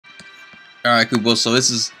Alright, Kupo, so this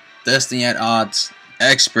is Destiny at Odds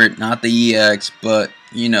Expert, not the EX, but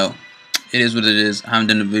you know, it is what it is. I haven't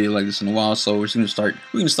done a video like this in a while, so we're gonna start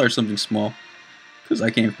something small. Cause I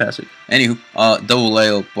can't pass it. Anywho, double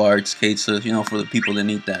AO Bards, Kates, you know, for the people that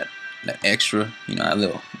need that extra, you know,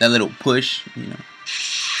 that little push, you know.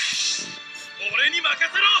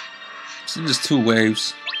 So just 2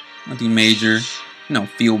 waves. Nothing major. You know,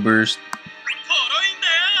 field burst.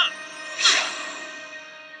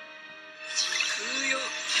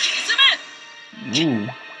 Ooh.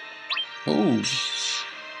 Ooh.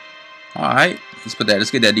 Alright. Let's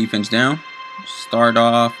get that defense down. Start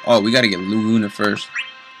off. Oh, we gotta get Luna first.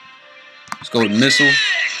 Let's go with missile.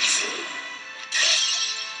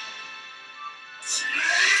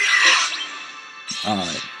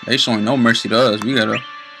 Alright. They showing no mercy to us. We gotta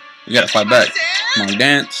fight back. Come on,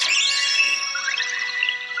 dance.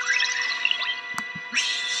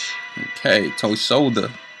 Okay, Toy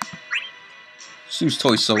Soda. Who's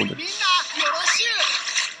Toy Soda?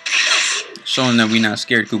 Showing that we not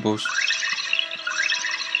scared, Kupos.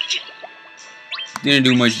 Didn't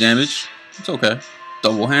do much damage. It's okay.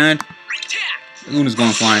 Double hand. Luna's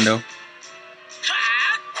going flying though.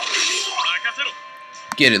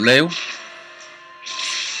 Get it, Leo.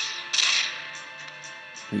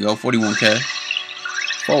 Here we go, 41k.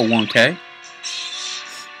 41k.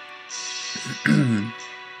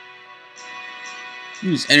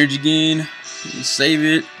 Use energy gain. Save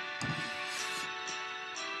it.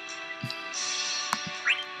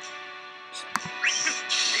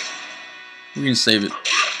 We're gonna save it.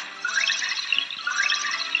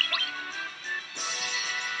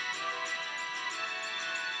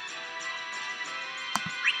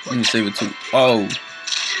 We're gonna save it too. Oh,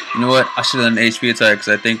 you know what? I should have done an HP attack because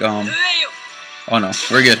I think oh no,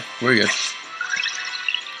 we're good. We're good.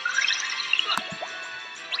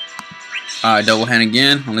 Alright, double hand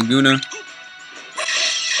again on Laguna.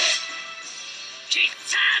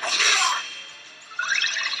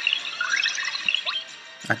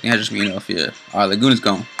 I think I just be enough, yeah. Alright, Laguna's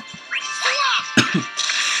gone.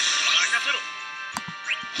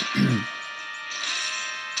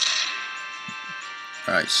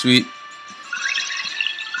 Alright, sweet.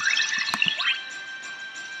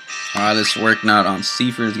 Alright, let's work now on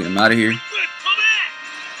Seifer. Let's get him out of here.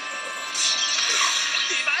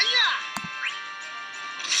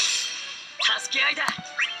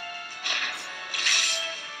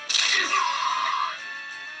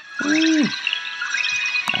 Ooh.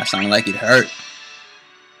 That sounded like it hurt.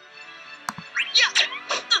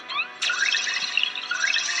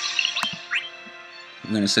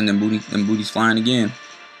 I'm gonna send them booties flying again.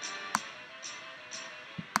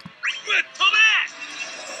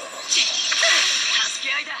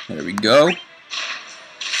 There we go. You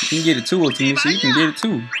can get it too, Ultimate, so you can get it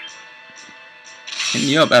too. Hit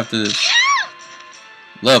me up after this.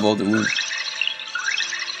 Love all the win.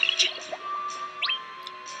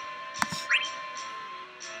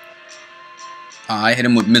 I hit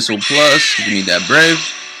him with Missile Plus. Give me that Brave.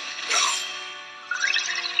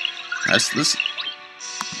 Let's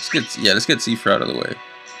get Seifer out of the way.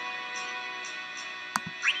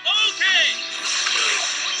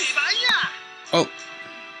 Oh.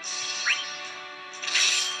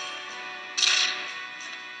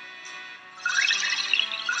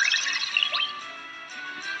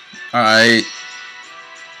 Alright.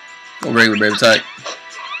 Go regular Brave attack.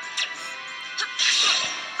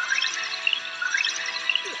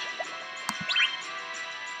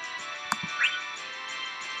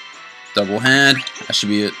 Double hand. That should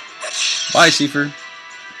be it. Bye, Seifer.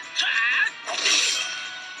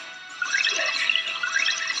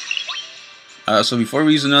 So before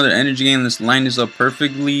we use another energy gain, let's line this up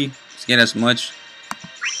perfectly. Let's get as much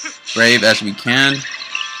Brave as we can.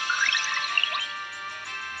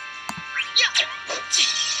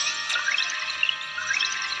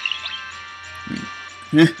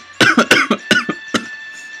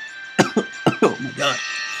 Oh my god.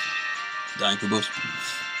 Dying Kupos.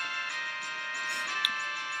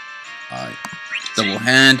 Alright. Double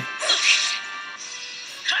hand.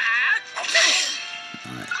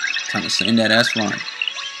 Alright. Time to send that ass flying.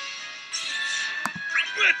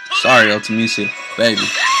 Sorry, Ultimisia. Baby.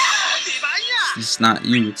 It's not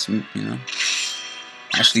you, it's me, you know.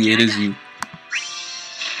 Actually, it is you.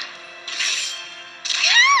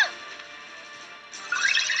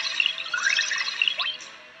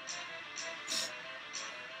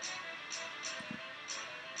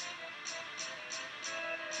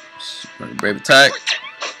 Brave attack.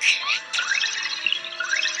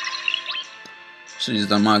 Should have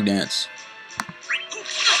done Mog Dance.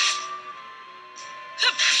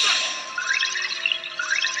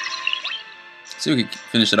 See if we can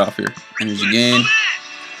finish it off here. Energy gain.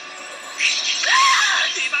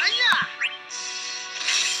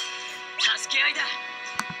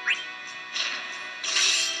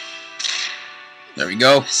 There we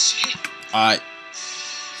go. Alright.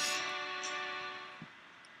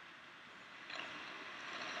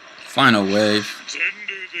 Final wave.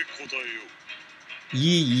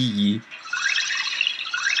 Yee.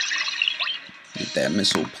 Get that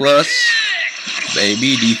missile plus.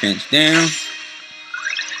 Baby, defense down.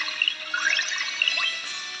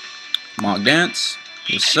 Mock dance.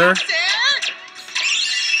 Yes, sir.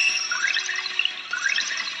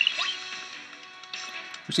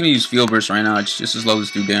 I'm just gonna use field burst right now. It's just to slow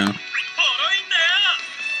this dude down.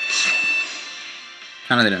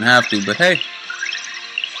 Kinda didn't have to, but hey.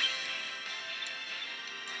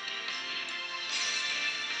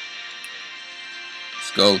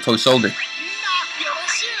 Let's go, toe shoulder.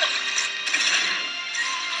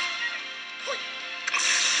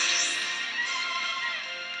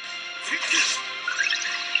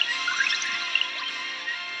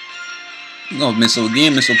 We're gonna missile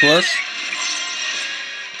again, missile plus.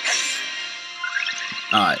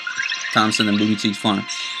 Alright, time to send them booty cheeks flying.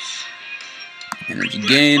 Energy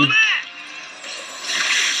gain.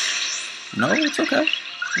 No, it's okay.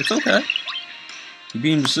 It's okay. You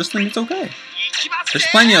being resistant, it's okay. There's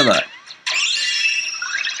plenty of that.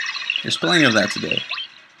 There's plenty of that today.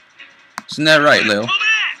 Isn't that right, Leo?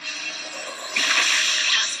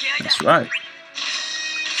 That's right.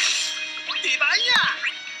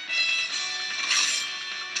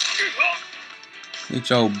 Get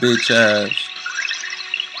your bitch ass.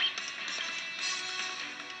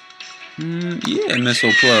 Yeah,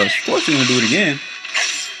 missile plus. Of course you're gonna do it again.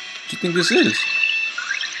 What do you think this is?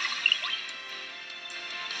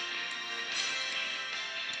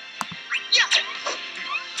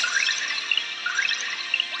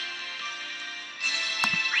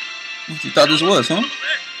 What you thought this was, huh?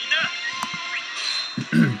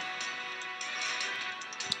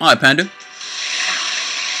 Alright, Panda.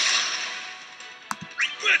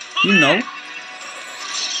 You know.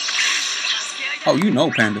 Oh, you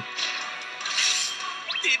know, Panda.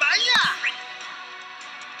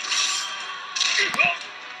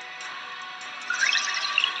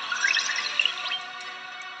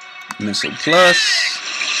 Missile plus.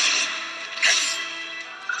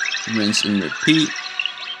 Rinse and repeat.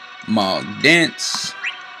 Mog dance.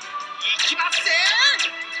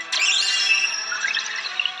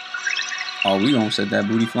 Oh, we gonna set that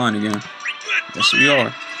booty flying again. Yes, we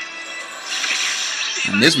are.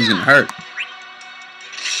 And this one's gonna hurt.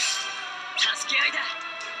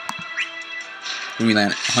 Can we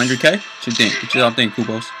land 100K? What you think? What y'all think,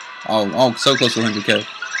 kupos? Oh, so close to 100K.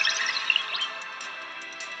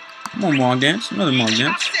 Come on, Mog dance. Another Mog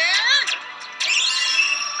dance.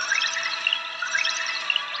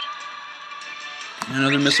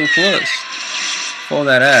 Another missile plus. Pull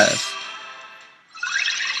that ass.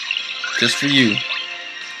 Just for you.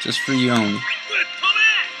 Just for you only.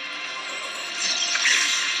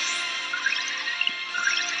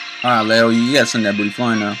 Alright, Leo, you gotta send that booty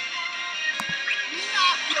flying now.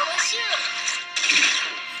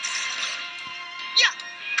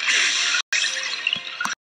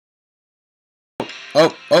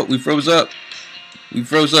 Oh, we froze up. We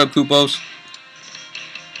froze up, kupos.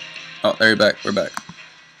 Oh, there you're back. We're back.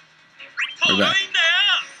 We're back.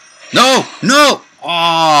 No! No!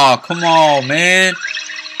 Oh, come on, man.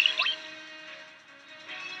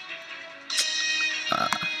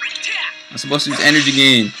 I'm supposed to use energy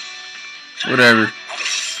gain. Whatever.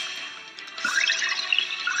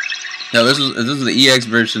 No, this was the EX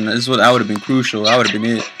version. This is what I would have been crucial. I would have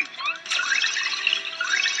been it.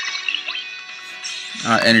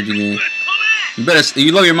 Alright, energy gain. You better, if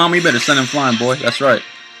you love your mama, you better send him flying, boy. That's right.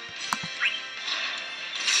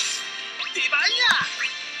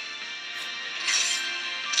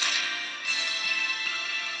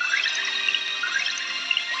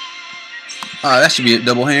 Alright, that should be a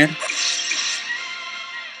double hand.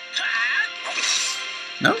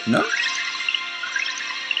 No, no.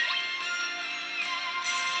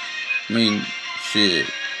 I mean, shit.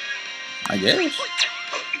 I guess.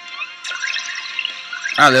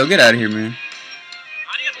 Alright, Leo, get out of here, man.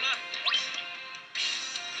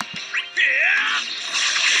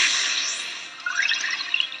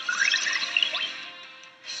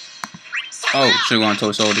 Oh, should have gone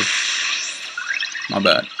toe shoulder. My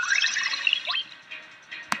bad.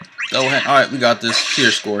 Double hand. Alright, we got this.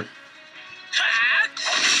 Tier score.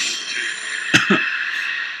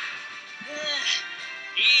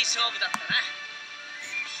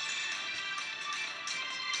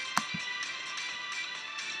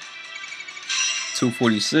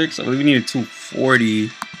 $246. We needed 2 240.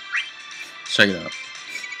 Let's check it out.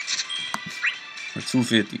 Or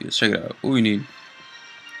 250. Let's check it out. What we need?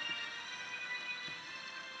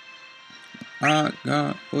 I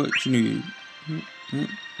got what you need.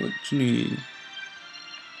 What you need.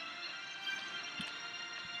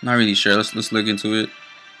 Not really sure. Let's look into it.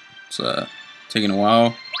 It's taking a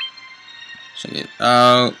while. Check it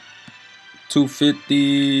out.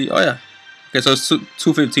 250. Oh yeah. Okay, so it's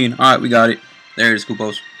 215. All right, we got it. There it is,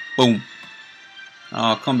 kupos. Boom.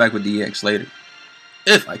 I'll come back with the EX later.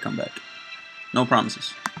 If I come back. No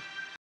promises.